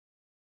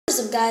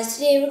What's up guys,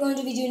 today we're going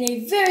to be doing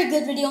a very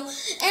good video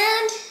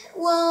and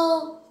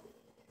well,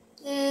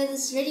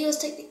 this video is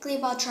technically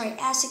about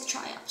Triassic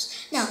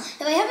triops. Now,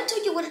 if I haven't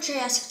told you what a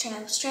Triassic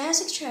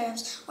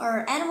triops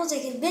are animals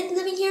that have been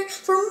living here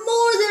for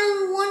more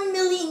than 1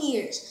 million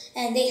years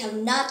and they have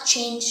not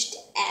changed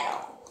at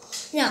all.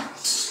 Now,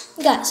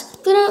 guys,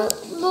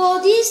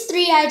 these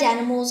three-eyed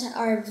animals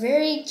are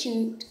very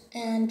cute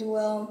and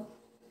well,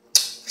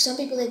 for some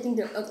people they think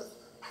they're ugly,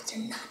 but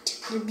they're not.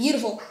 They're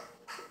beautiful.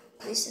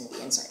 At least in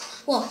the inside.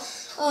 Well,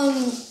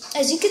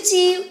 as you can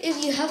see,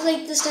 if you have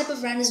like this type of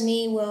brand as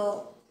me,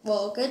 well,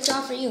 good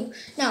job for you.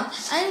 Now,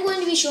 I'm going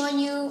to be showing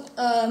you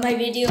my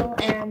video,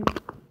 and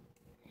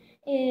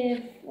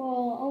I'm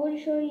going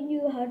to show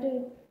you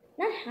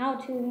how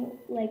to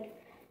like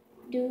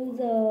do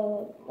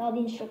all the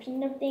instructions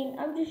and everything.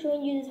 I'm just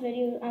showing you this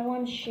video. I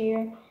want to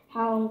share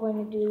how I'm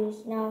going to do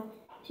this. Now,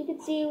 as you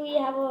can see, we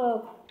have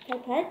a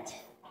pipette.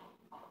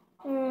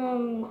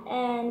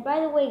 And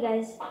by the way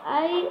guys,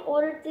 I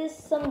ordered this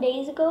some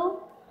days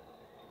ago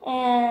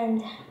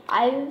and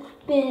I've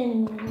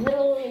been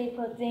literally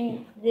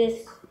putting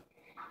this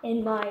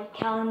in my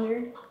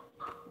calendar.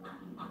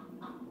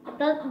 I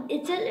thought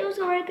it said it was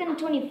already on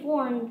the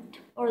 24th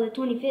or the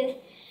 25th,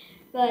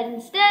 but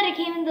instead it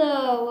came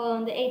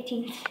on the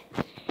 18th.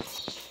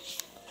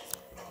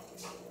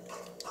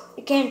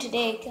 It came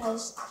today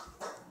because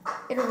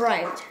it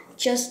arrived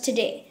just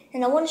today,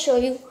 and I want to show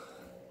you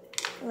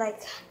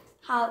like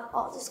how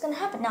all this is going to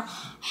happen. Now,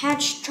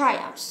 hatch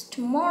triops.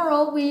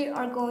 Tomorrow we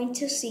are going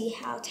to see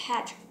how to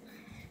hatch.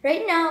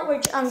 Right now,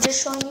 I'm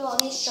just showing you all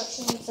the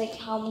instructions, like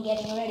how I'm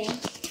getting ready.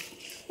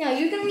 Now,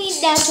 you're going to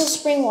need natural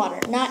spring water,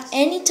 not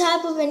any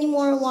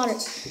more water.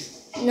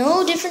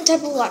 No different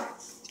type of water,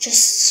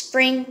 just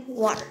spring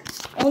water.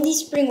 Only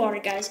spring water,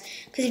 guys.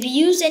 Because if you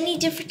use any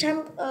different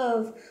type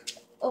of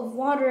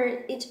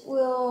water, it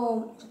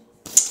will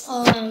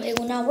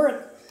not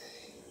work.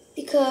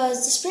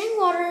 Because the spring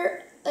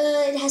water,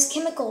 it has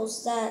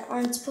chemicals that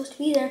aren't supposed to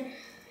be there,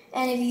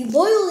 and if you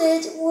boil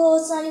it, well,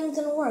 it's not even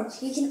gonna work.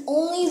 You can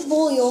only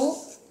boil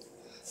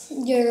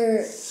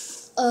your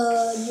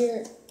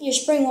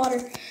spring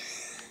water.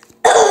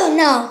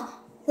 Now,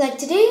 like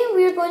today,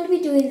 we are going to be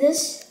doing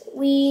this.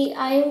 We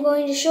are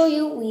going to show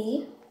you.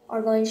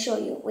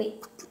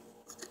 Wait,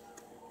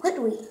 what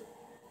we?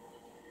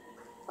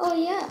 Oh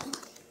yeah,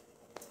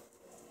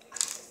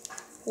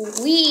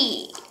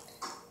 we.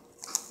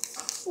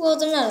 Well,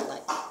 they're not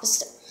alike, but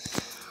still.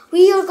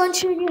 We are going to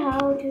show you how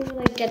to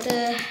like get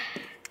the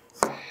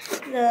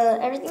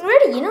everything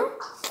ready, you know.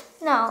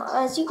 Now,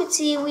 as you can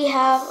see, we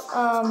have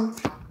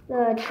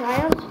the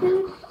triops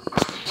food.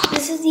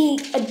 This is the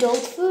adult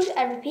food.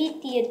 I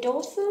repeat, the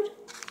adult food.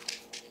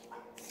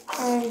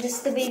 And this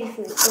is the baby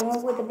food, the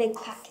one with the big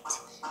packet.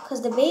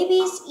 Because the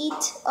babies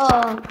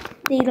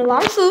they eat a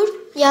lot of food.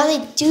 Yeah,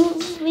 they do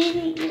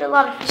really eat a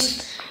lot of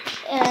food.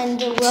 And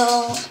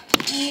well,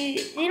 they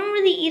don't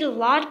really eat a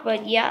lot,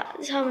 but yeah,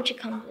 this is how much it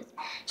comes with.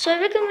 So I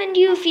recommend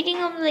you feeding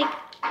them like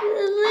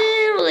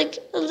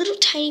a little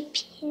tiny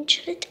pinch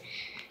of it,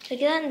 like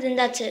that, and then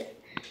that's it.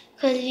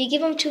 Because if you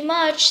give them too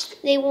much,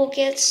 they will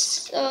get,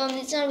 it's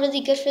not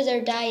really good for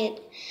their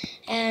diet,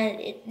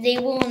 and they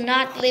will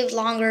not live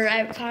longer,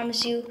 I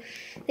promise you.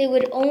 They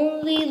would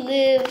only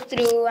live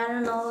through, I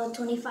don't know,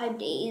 25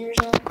 days or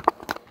so,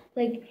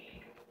 like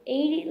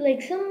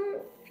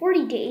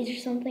 40 days or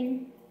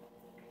something.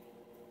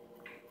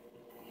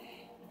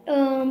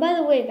 By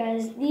the way,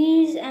 guys,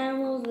 these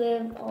animals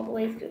live all the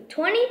way through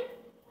 20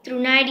 through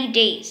 90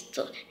 days.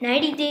 So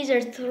 90 days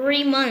are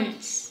 3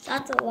 months.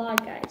 That's a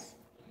lot, guys.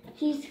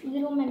 These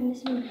little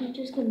magnificent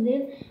creatures could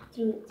live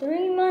through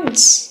 3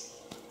 months.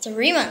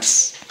 3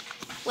 months.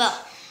 Well,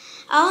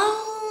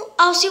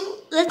 I'll see.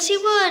 Let's see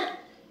what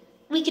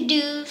we could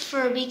do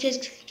we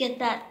could get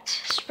that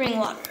spring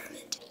water of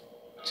it.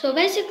 So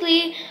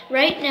basically,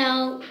 right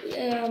now,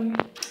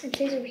 it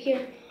says over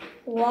here.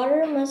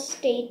 Water must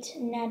state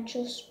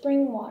natural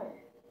spring water.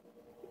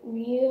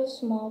 Real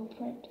small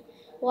print.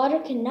 Water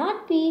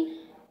cannot be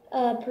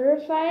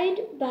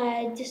purified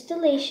by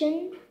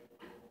distillation,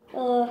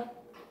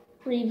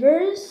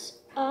 reverse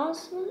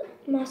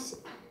osmosis,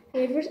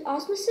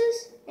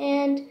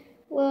 and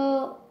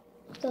well,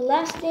 the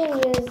last thing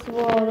is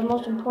the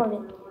most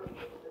important.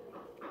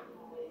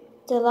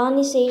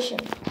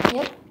 Desalination.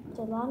 Yep,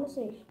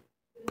 desalination.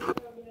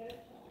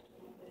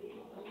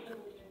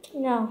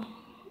 Now,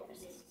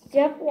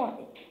 step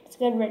 1, let's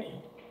get ready.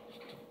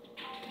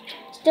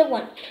 Step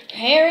 1,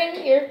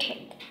 preparing your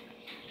tank.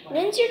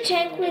 Rinse your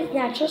tank with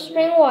natural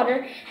spring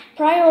water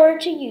prior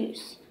to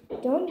use.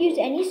 Don't use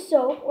any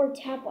soap or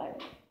tap water.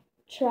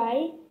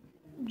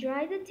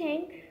 Dry the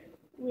tank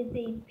with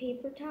a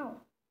paper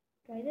towel.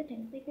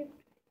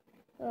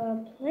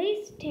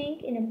 Place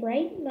tank in a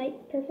bright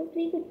light,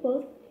 preferably with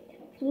both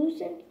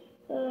fluorescent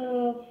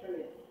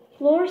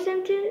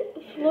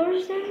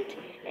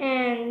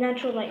and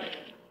natural light.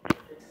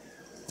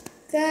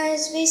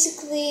 Guys,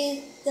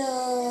 basically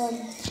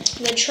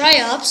the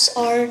triops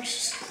are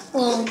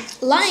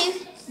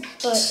alive,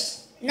 but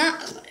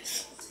not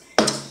alive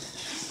at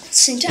the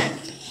same time.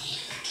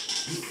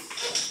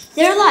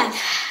 They're alive.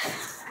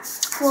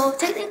 Well,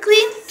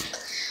 technically,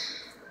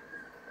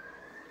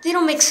 they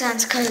don't make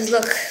sense because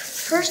look,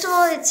 first of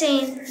all, it's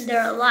saying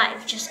they're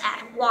alive. Just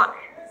add water.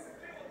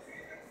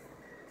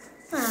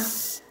 Huh.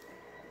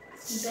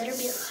 You better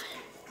be alive.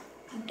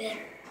 You better.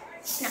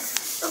 No.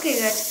 Okay,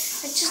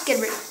 guys. Let's just get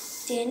ready.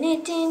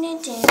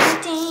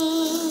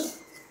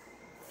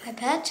 My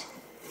pet.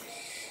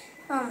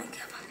 Oh my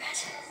god, my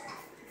pet.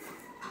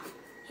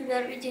 You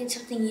better be doing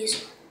something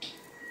useful.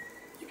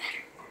 You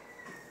better.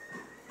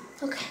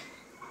 Okay.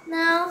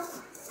 Now,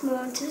 move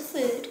on to the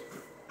food.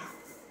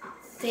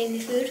 Baby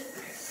food.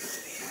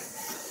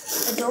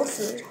 Adult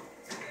food.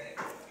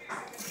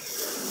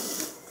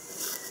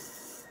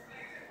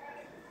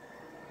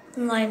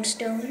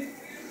 Limestone.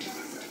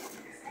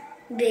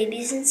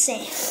 Babies and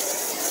sand.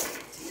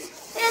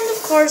 And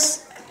of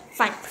course,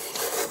 fine.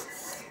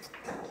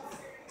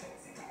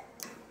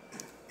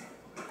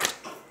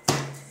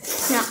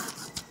 Now,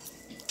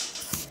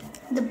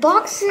 the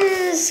box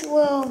is,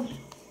 well,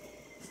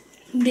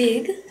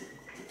 big,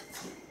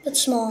 but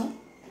small.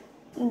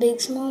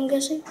 Big, small, I'm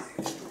guessing.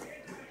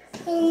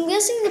 I'm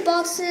guessing the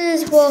box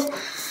is, well,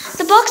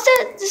 the box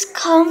that this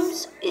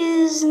comes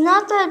is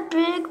not that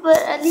big,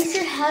 but at least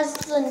it has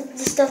the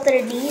stuff that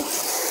it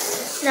needs.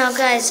 Now,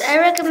 guys, I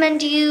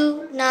recommend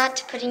you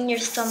not putting your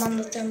thumb on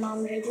the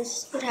thermometer.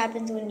 This is what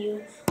happens when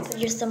you put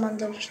your thumb on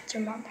the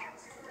thermometer.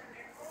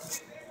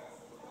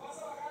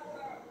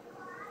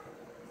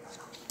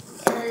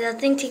 The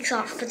thing takes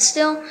off, but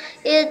still,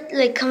 it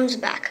like comes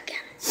back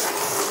again.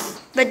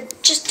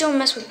 But just don't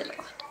mess with it a lot.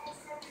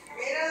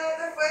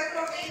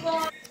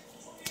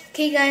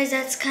 Okay guys,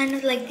 that's kind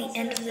of like the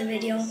end of the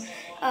video.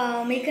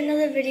 I'll make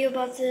another video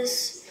about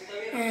this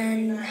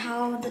and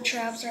how the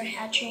traps are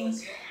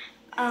hatching.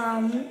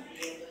 I'll be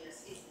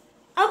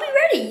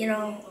ready, you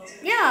know.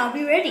 Yeah, I'll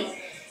be ready.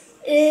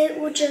 It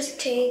will just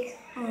take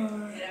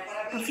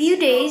a few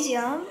days,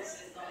 yeah,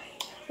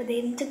 for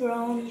them to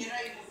grow.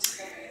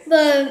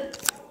 But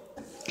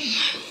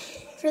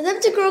for them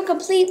to grow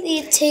completely,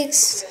 it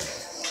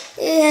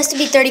has to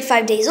be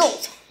 35 days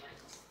old.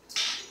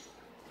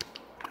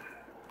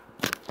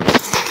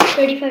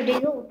 35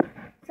 days old.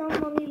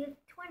 Some only live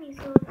 20,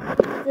 so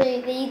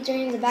they eat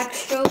during the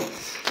backstroke.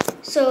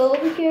 So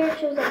over here it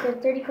shows that they're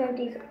 35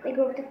 days old. They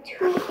grow up to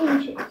 2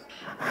 inches.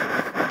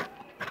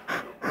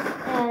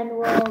 And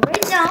well,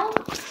 right now,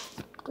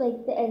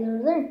 like the eggs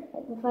are there.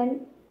 I can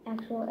find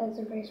actual eggs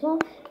are very small.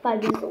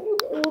 5 days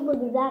old, it will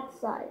be that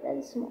size. That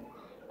is small.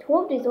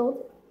 12 days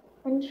old,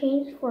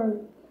 unchanged for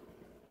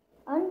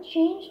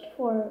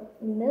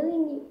a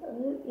million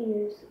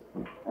years.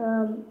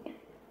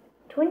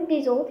 20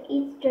 days old,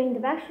 eats during the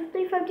backstroke.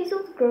 35 days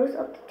old, grows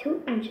up to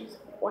 2 inches.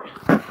 Wow.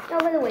 Now,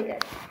 by the way,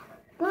 guys,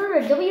 go to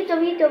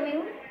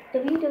www.triops.com.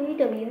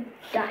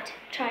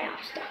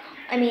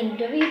 I mean,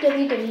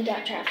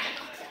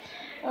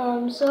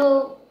 www.triops.com.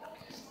 So,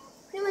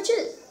 pretty much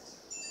it.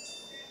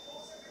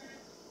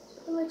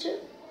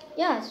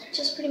 Yeah, it's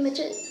just pretty much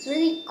it. It's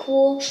really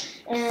cool,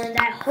 and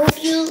I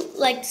hope you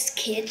like this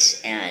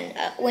kit. And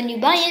when you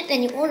buy it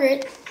and you order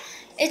it,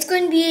 it's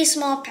going to be a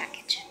small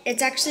package.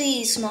 It's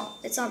actually small.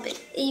 It's not big.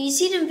 You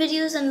see it in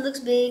videos and it looks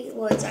big.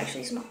 Well, it's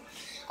actually small.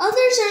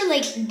 Others are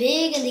like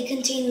big and they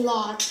contain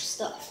lots of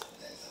stuff.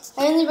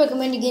 I only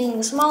recommend you getting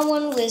a small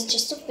one with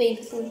just a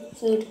baby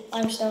food,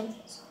 limestone,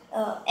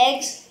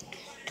 eggs,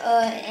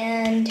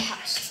 and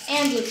house,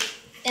 and blue,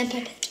 and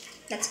pipette.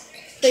 That's it.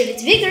 But if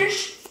it's bigger,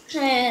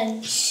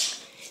 and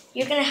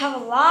you're gonna have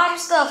a lot of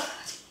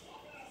stuff.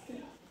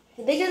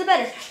 The bigger the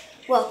better.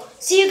 Well,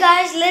 see you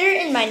guys later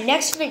in my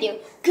next video.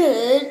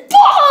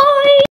 Goodbye!